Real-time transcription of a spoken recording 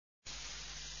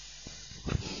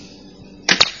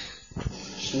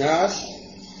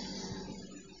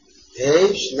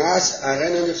Shnas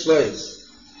Arena Niflois.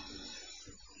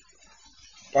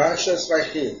 Parshas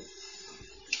Vaychi.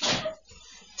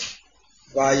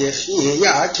 Vayechi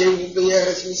Yaakov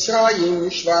be'eretz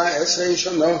Mitzrayim 17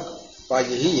 shana.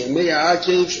 Vayehi yemei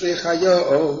Yaakov shnei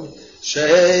chayot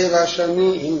 7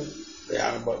 shanim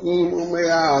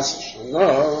ו40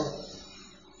 shana.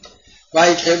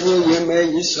 ויקרבו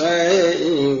ימי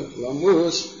ישראל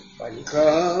למוס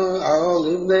ויקרא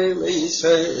לבני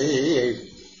ישראל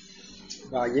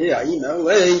ויען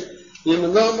עלי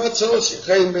אם לא מצא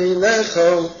שכם בעיניך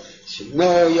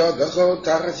שבנו ידך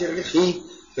תחת ירכי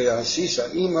ועשית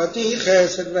עמדי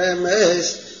חסד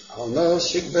ואמס על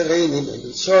נוסק בריני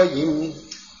במצרים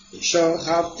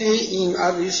ושוכבתי עם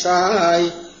אביסי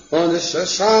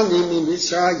ונששני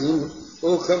ממצרים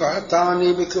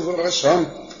וקברתני בקבור השם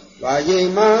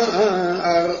ויאמר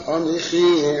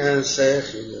אנכי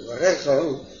אנשך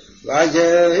לברכו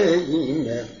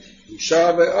ויאמר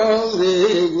ישבע עלי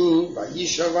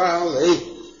וישבע עלי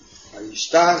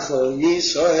וישתח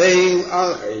ישראל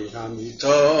על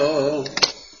המיטה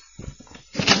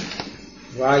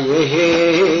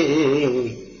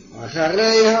ויהי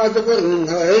אחרי הדברים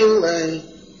האלה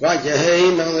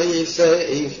ויאמר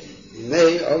ליוסף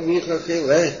הנה אביך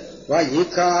חלה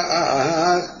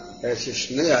ויקח es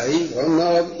shnei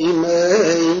vonov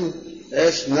imein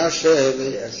es nashe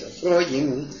es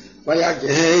afroyim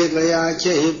vayageh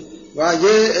leyakev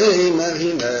vayemar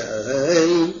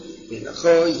hinei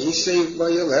v'nachol yisef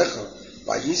vayelecha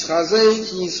vayishchazek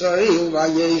Yisrael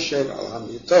vayeshev al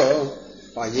hamito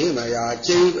vayemar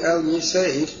Yakev el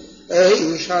Yisef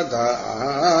ein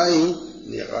Shaddai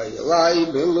nira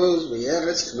elai beluz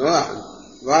v'yeretz Kna'an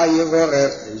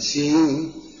vayevorech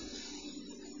esim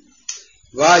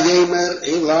ויאמר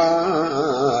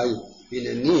אלי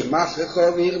הנני מפך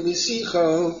והרביסיך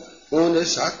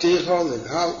ונשאתיך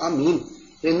לגל עמים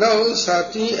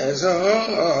ונשאתי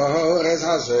אזור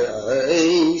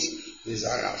הזרעיס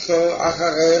וזרעך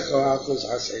אחריך אחוז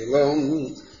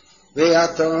השלום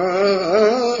ואתה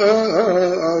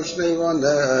שני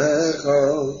בניך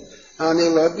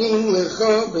הנלדים לך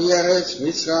בארץ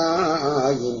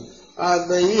מצרים עד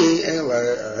באי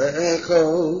אליך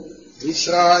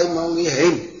Yisrael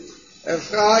Malihem,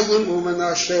 Ephraim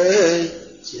u'Menashe,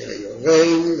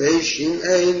 Kiryovein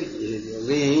ve'Shim'ein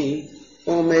Yidoli,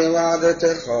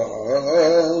 u'meladetecha,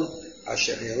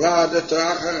 asher yeladeto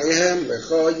achareihem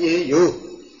lecho yiyu,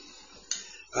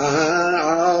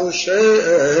 al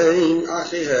she'ein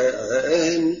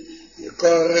achihem,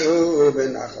 yikoreu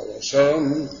b'nachal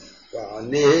Hashem,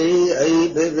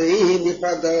 v'ani beve'i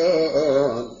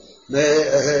nipadon,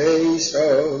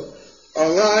 me'eisov,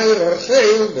 עלי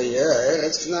רחל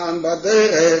בארץ כנען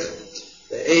בדרך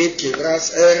ועת כברת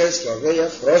ארץ לא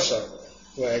ויפרושה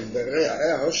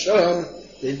ואגבריה השם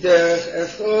בדרך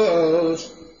אפרוש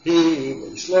היא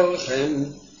וישלוחם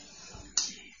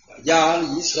ויעל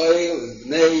ישראל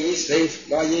לבני יוסף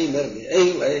ויאמר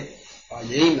מאלה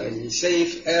ויאמר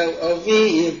יוסף אל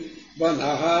אביו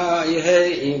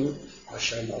בניהם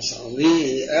אשר נשא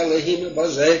לי אלוהים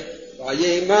בזה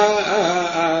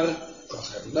ויאמר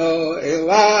כוחנו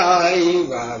אלי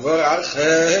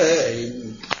ועבורכם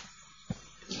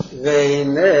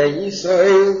והנה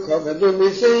ישראל כובדו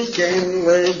מזקן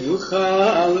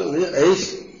ויוכל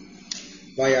לאש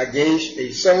ויגש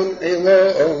אסון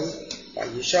אלוהו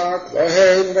וישק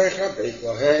להם ויחבק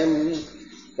להם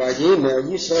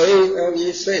ויאמר ישראל אל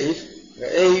יוסף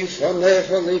ראה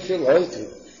פניך לפילותי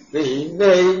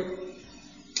והנה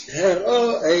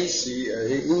הראו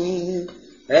אסיעים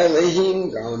אלוהים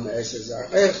גם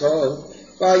אסזרעך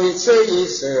ויצא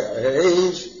ישראל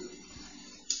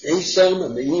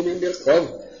אסון מאים ברכוב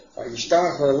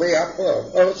וישתח לאפו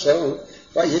ארצו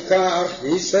ויקח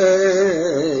יוסף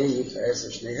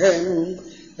שניהם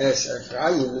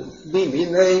אפרים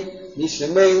במיני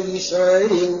משמי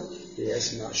ישראל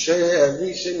וישמשה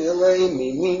אבישם אלי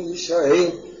מימין ישראל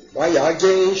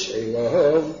ויגש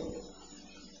אלוהו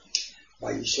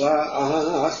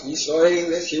וישלח ישראל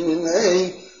לשמיני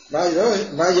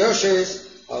ויושש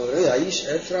על ראש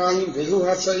אפרים והוא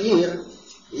הצעיר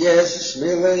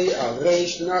ישמלי על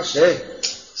ראש מנשה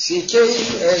סיכי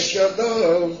אש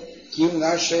ידו כי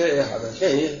מנשה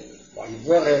הבכיר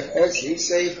ויברך את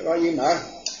יוסף ויאמר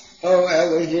הו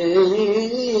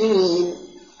אלוהים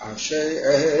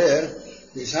אשר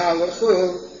נזהלכו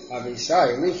אביסי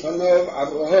לפניו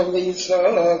אברהם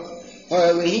ויצחק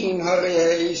אלוהים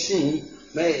הראשי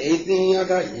מעדי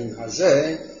ידיים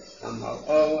הזה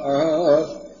המלאך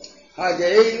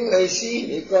הגאל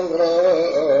אישי מכל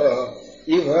רע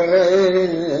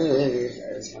יברך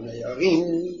את הנערים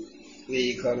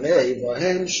ויקרא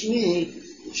בהם שמי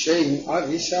שם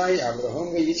אבישי,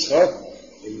 אברהם ויצחק,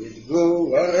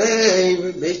 וידגו הרי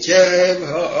בקרב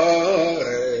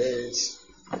הארץ.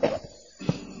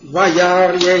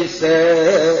 וירא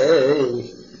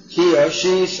יוסף כי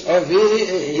יושיש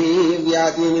אביו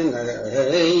ידין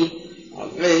נרי על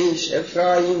ריש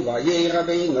אפרים וירא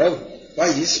בעיניו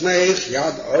וישמח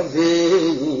יד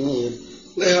אביו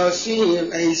להסיר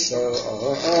עשו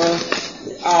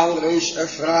על ריש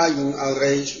אפרים על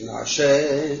ריש מנשה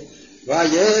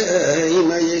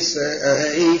ויאמר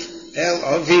יוסף אל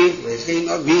אביו וכן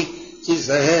אבי כי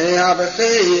זה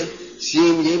הבכיר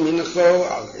שים ימינך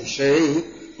על רישי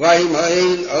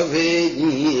ויאמר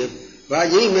אביו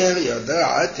ויאמר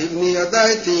ידעתי בני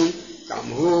ידעתי גם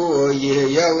הוא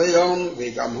יהיה ליום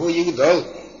וגם הוא יגדל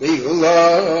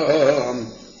ויגולם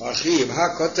אחיו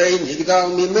הקטן יגדל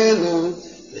ממנו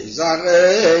וזרע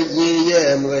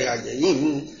יהיה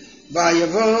מלהגים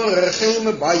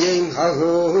ויבורכם ביום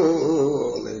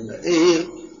ההוא למאיר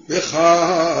בך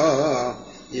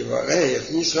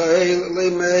יברך ישראל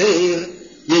למאיר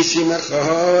ישימך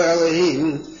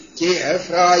אלוהים כי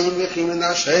אפרים וכי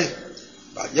מנשה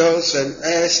וישם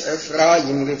אס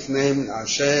אפרים לפני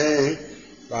מנשה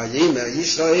ויאמר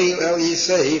ישראל אל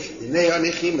יוסף הנה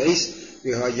אנכי מס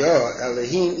והיה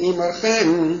אלוהים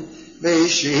עמכם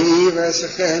והשיב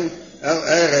אסכם אל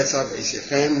ארץ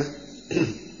אבותיכם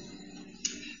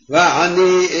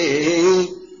ואני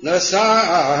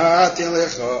נשאתי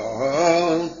לך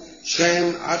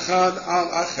שכם אחד על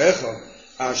אחיך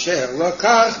אשר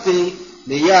לקחתי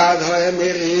מיד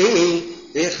האמרי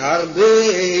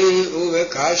בחרבי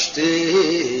ובקשתי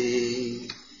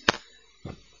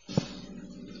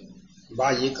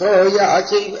ויקרא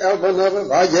יעקב אל בניו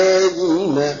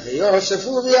ויאמר יוסף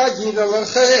ויגיד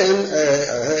לכם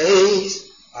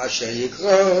אשר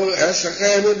יקרא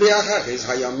אסכם באחרית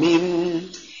הימים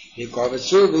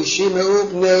יקבצו ושמעו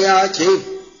בני יעקב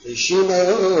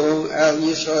ושמעו אל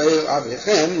ישראל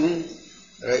אביכם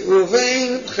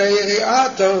ראובן בחירי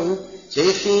עתו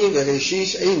ככי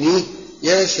וראשיס עיני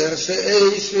יסר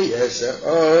שאיס ויסר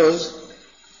עוז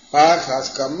פחד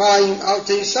כמים אל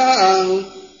תישא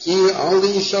כי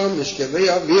עלי שם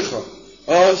משכבי אביך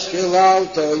עוז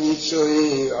חיללתו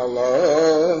יצואי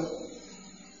עליו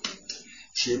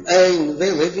שמעון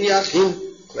ולוי אחים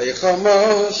כלי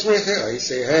חמוס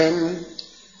וחרייסיהם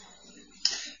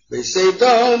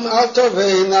בסדום אל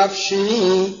תבוא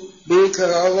נפשי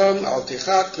בקרלם אל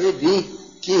תחת כבדי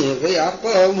כי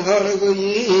ואפום הרגו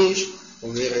איש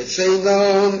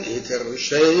ומרצינון יקרו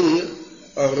שיר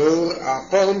ארור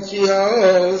אפום כי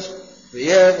עוז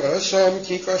ויברסום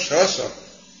כי קשסו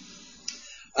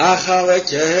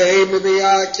אחלקם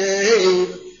ביעקב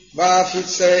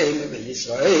ואפיצם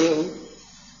בישראל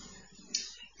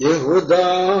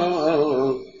יהודה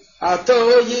עתו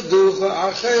ידוך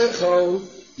אחיך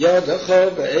ידך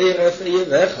בערף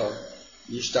יבך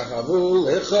ישתחוו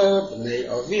לך בני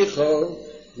אביך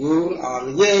גור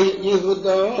אריה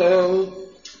יהודה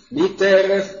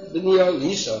מטרף בני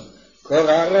אלישע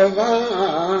קרא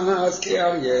רבז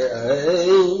כאריה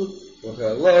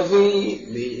וכלוי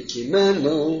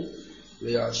מקימנו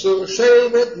ויאסור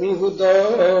שבט מיהודה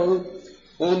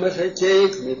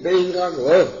ומחקק מבין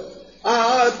רגליו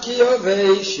עד כי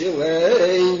יבוא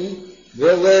שילי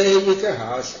ולי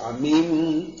יכעס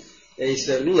עמים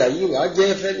אסר לי הילה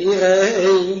גפן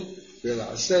יראי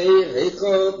ולעשי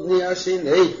ריקות בני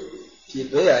השני כי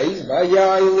בעז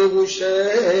ביי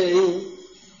לבושי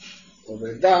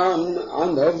ובדם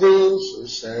ענבים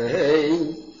סוסי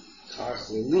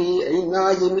חכו לי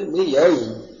עיניים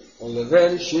מיין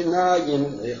ולבן שיניים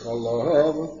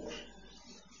מחלב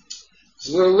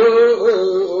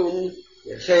זבולון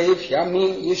יחף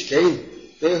ימים ישכן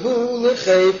והוא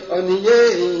לחף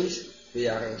ענייש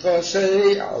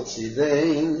וירחסי על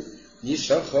צידן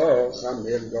ישכח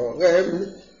חמר גורם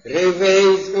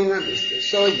רבית מן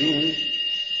המסתסויים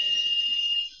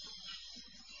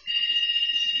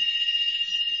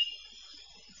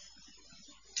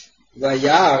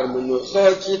וירא מנוחו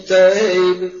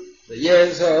כתב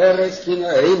ויזהרס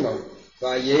כנעימו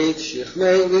ויצ'ך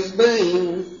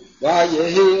מלזבין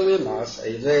ויהי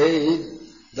למעשי בית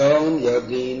דון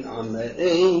יודין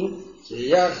עמאי כי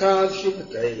יחד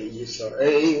שבטי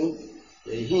ישראל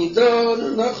יהי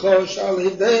דון נחוש על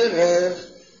דרך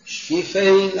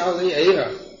שקיפין על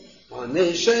ירח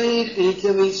הנשי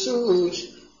כביסוס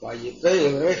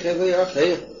ויפל רכבי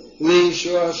אחר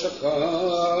לישוע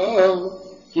שכר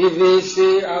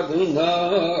כביסי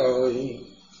אדוני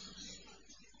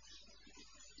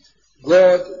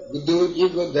גוד גדוד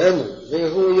יגודנו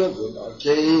והוא יגוד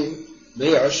עקיב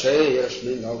מאשר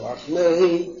שמינו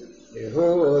לחמי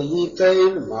והוא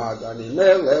ייתן מעדני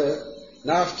מלך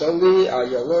נפתלי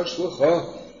איילה שלוחו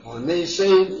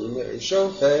הניסים עם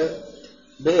שופר,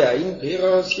 באין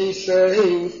פירוס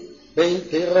יסייף, בין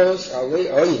פירוס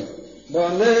עלי עין,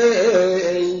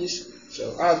 בונס, של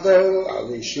עדו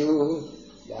עלי שוב,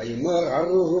 וימור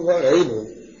ערוהו ורבו,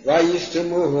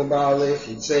 וישתמוהו בעלי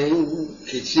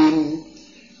חיצים,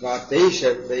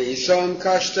 ותשב בישון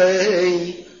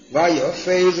קשתי,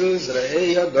 ויופזו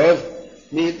זרעי ידוב,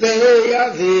 מדי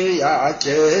אוויר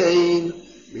יעקן,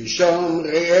 משום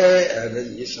ראה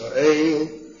אבן ישראל.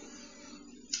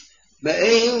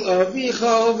 באל אביך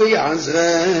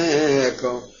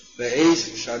ויעזרקו, באש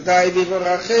שדי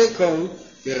בברככו,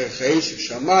 ברכי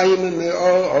שמים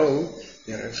מאור,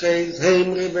 ברכי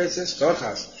זמרי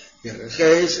וצסתוחס,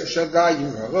 ברכי שדי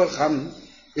ברוחם,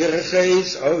 ברכי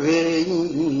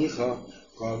אביך,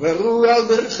 קוברו על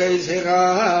ברכי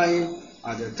זרעי,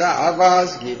 עד תעבז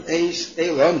גיב אש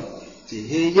אלום,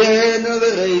 תהיינו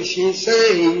לראשי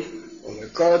סייף,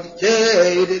 ולקוד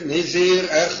קד נזיר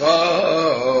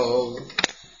אחד.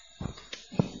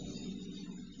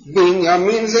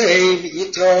 בנימין זאב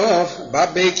יטרוף,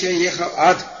 בבקר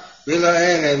יחלט,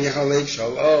 ולערב יחלק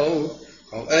שלום,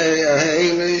 כל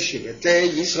אלה שבטי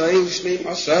ישראל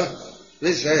 12,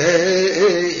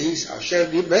 וזאיס אשר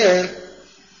דיבר,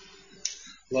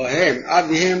 להם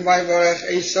אביהם ויברך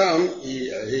עשם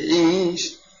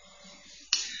איש,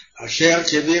 אשר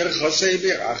כביר חוסי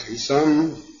ברך עשם,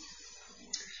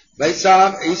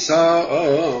 ויצב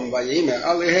עשם ויאמר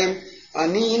עליהם,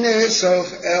 אני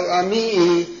נאסוף אל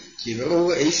עמי,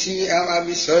 קברו עשי אל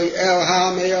אביסוי אל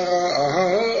המערה,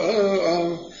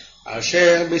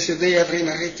 אשר בשדה אפרים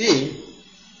החיתים,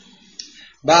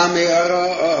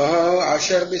 במערה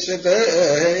אשר בשדה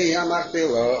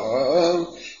המכפלה,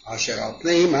 אשר על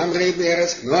פני ממרא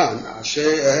בארץ כנען,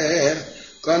 אשר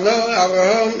קנה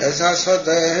אברהם את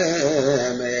השדה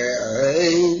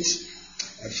מאש,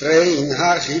 אפרים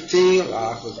החיתי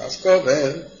לאחוז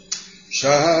אסקובר,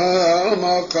 שם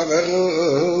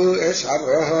קברו את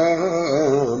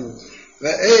אברהם,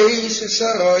 ואש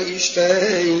שרה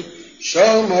אשתי,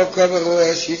 שם קברו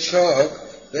את יצחק,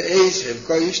 ואש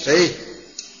רבקה אשתי,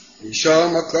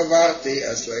 ושם קברתי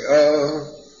את לאה.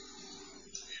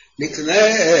 מקנה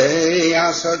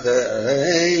השדה,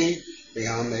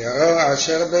 והמערה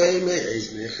אשר במעז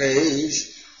מכס,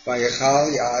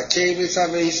 ויכל יעקב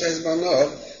וצוויס את בניו,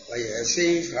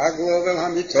 ויאסף רגלו אל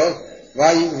המיטות,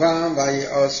 ויבם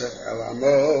ויאסף אל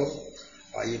עמו,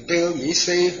 ויפל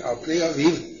יוסף על פני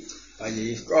אביו,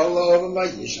 ויבקע לו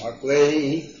וישק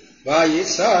לי,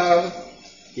 ויצב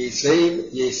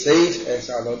יוסף את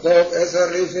עבודות את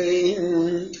הרפאים,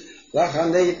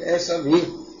 לחנך את אביו,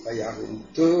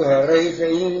 ויחנתו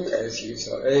הרפאים את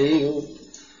ישראל,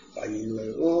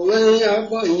 וימלאו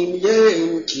ל40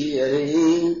 יום כי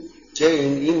אין,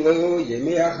 כן ימלאו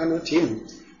ימי החנותים,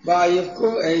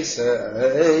 ויבכו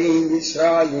עשרים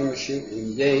מצרים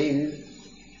 70 יום.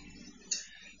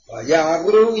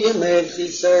 ויעברו ימי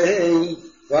כיסי,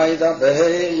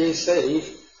 וידבר יוסף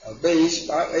על בייס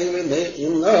פרעה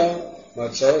מאמנו,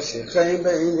 מצא שיחכם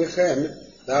בעיניכם,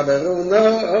 דברו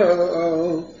נא,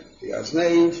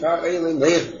 ויעזני פרעה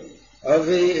למאיר,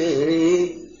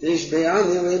 אבי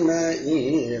תשבעני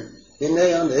למאיר,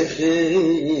 הנה אנכי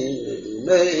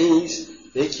מייס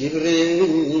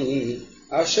בקברי,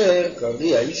 אשר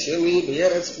קברי שלי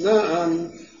בארץ כנען,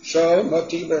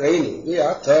 שמעתי ברינו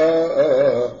ואתה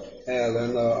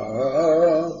אלנה,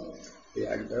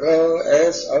 ויגברו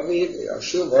אס אביו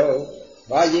וישובו,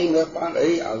 ויאמר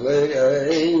פרעה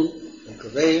עלי,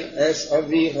 וקבר אס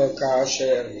אביו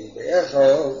כאשר ידעך,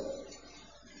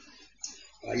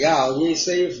 ויעל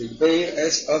יוסף וידבר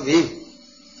אס אביו,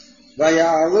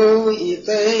 ויעלו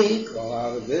איתי כל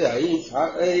ערבי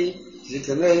פרעה,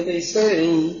 זקני ביסי,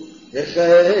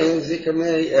 וחיל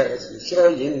זקני ארץ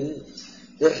מצרים,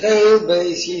 וחיל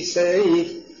בייס יוסף,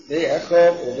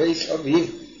 ויעקב ובייס אביו,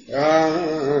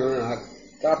 רק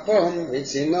כפום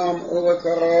וצינום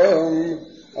ובקרום,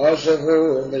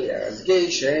 עזבו בארץ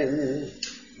גשם,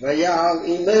 ויעל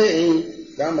עמי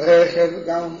גם רכב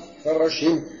גם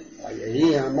פרשים,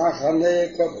 ויהי המחנה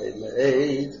כבד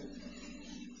לעד.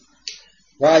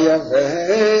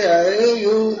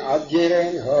 ויבואו עד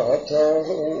גרן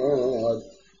הטוד,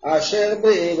 אשר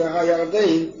בעבר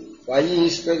הירדן,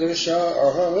 ויספדו שם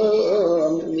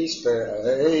מספד,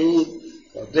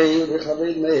 ודל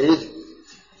וכבד מאוד,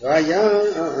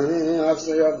 ויעש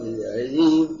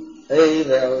יביאים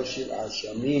עבר 7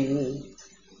 ימים,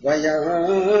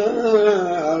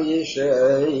 ויעל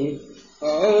ישי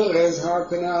אורז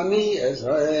הכנעני את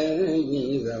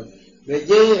העבר,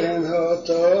 וגרן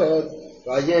הטוד,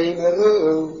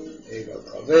 ויאמרו עבר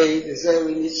כבד זה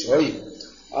למצרים,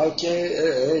 על כן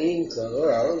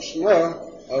קרא שמו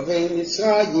אבי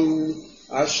מצרים,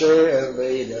 אשר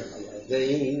בידך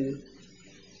הירדן.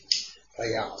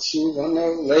 ויעשו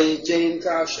בנו ליקים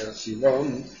כאשר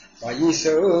ציוום,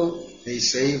 וייסעו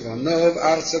עשי בנו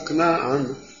בארץ כנען,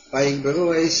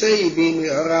 ויגברו עשי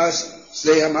במארץ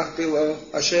שדה המכפלה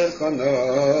אשר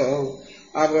קנו.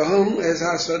 אברהם את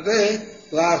השדה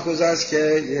לאחוזת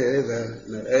כגבר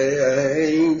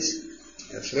מעץ,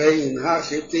 אפרים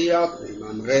החיתיות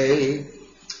מממרא.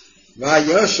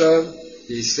 וישוב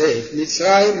יוסף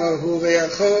מצרים הוא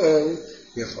ויכול,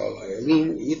 וכל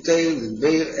הימים ייתן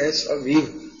לדבר עץ אביו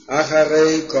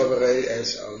אחרי קברי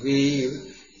עץ אביו.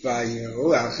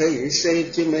 ויראו אחי יוסף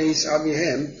כמס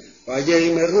אביהם,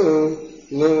 ויאמרו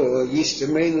לא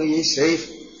ישתמנו יוסף,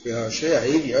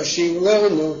 והשם ישיב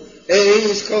לנו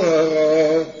עץ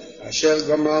כהרו אשר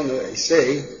גמלנו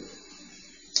עשי.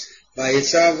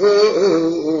 ויצוו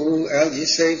אל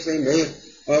יוסף לאמור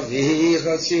אביך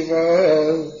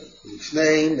ציווה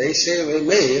לפני מעשה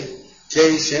לאמור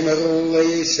כשאמרו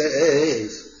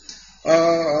ליוסף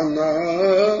אנא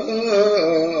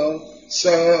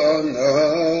שונא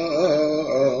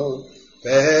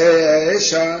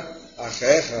פשע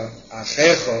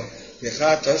אחיך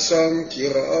וחטאתם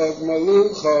כרעב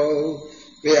מלוכו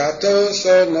ואתה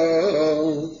שונא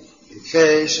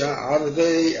פשע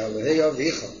עבדי אלוהי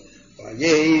אביך.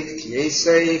 ויהי כי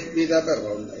יוסף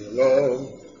בדברם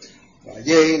אלוהו,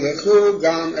 וילכו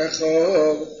גם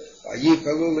אחיו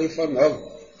ויפלו לפניו,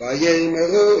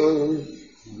 ויאמרו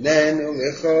הננו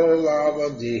לכל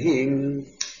עבדים.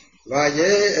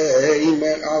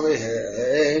 ויאמר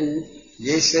עליהם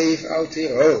יוסף אל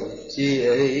תיראו כי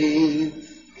אין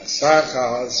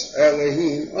הסחס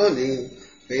אלוהים אני,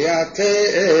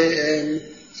 ואתם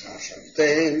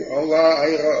חשבתם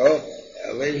עלי רעה,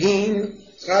 אלוהים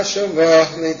חשבו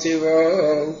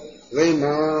לטבעו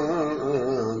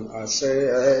למען עשה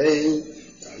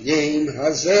חיים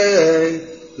הזה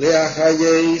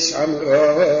לחיי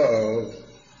שמרו.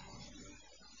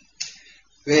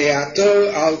 ועתו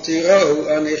אל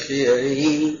תראו אנכי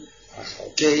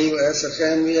אכלתי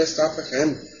לעשכם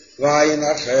ויסתפכם,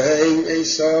 וינחם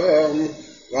עשום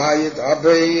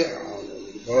וידבר על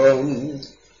ליבם.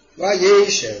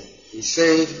 וישב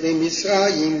יוסף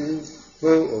במצרים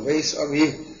הוא ובית אביו,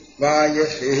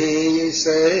 ויחי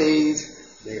יוסף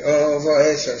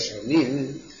 110 שנים.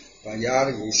 וירא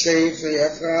יוסף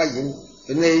לאפרים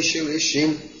בני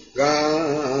 30,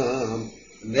 גם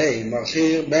בני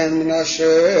מכיר בן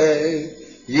מנשה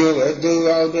יולדו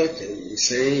על ברכי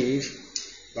יוסף.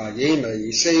 ויאמר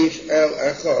יוסף אל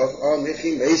אחיו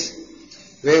אנכי מת,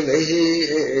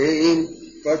 ולהם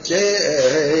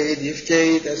פקד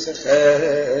יפקד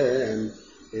עשכם,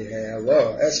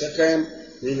 והעלה עשכם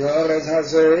מן הארץ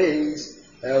הזאת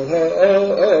אל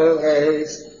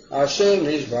הארץ אשר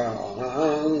נשבע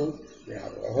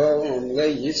לאברהם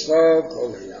ליצחק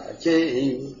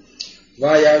וליעקב.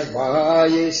 וישבע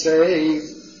יוסף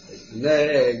את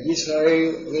בני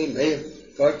ישראל לאמור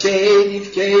פקד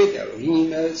יפקד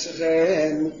אלוהים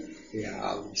עשכם,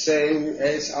 והעליתם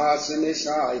את עצם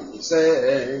מצרים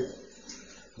זה.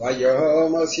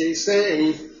 ויאמר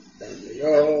יוסף בן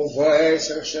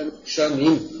 110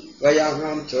 שנים,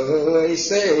 ויחמתו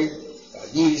יוסף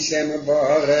ויישם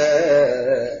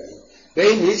בארץ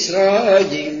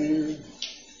במצרים.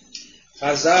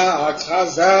 חזק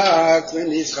חזק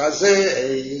ונתחזק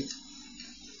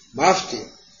מפתיע.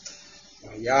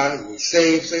 וירא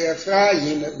יוסף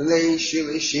לאפרים בני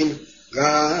 30,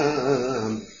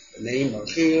 גם בני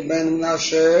מכיר בן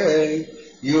מנשה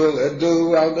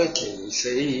יולדו על ברכי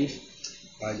יוסף.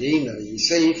 ויאמר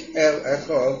יוסף אל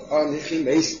אחיו אנכי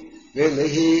מת,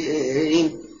 ולהם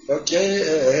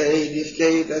פקד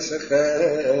יפקד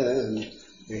עשכם,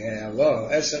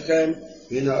 והעלה עשכם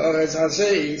מן הארץ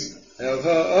הזאת אל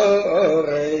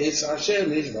הארץ אשר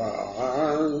נשבע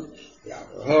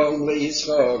לאברהם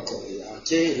ליצחק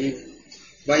וליעקב.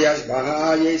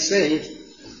 וישבע יוסף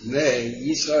בני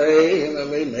ישראל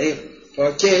לאמור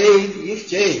פקד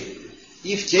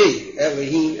יפקד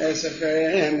אלוהים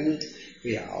עשכם,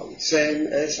 והעליתם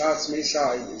את עצמי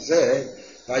זה.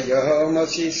 ויאמר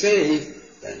יוסף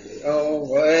בן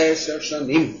 110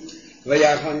 שנים,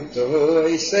 ויחמתו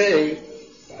יוסף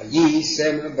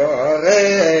ויישם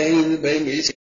בארץ במצרים.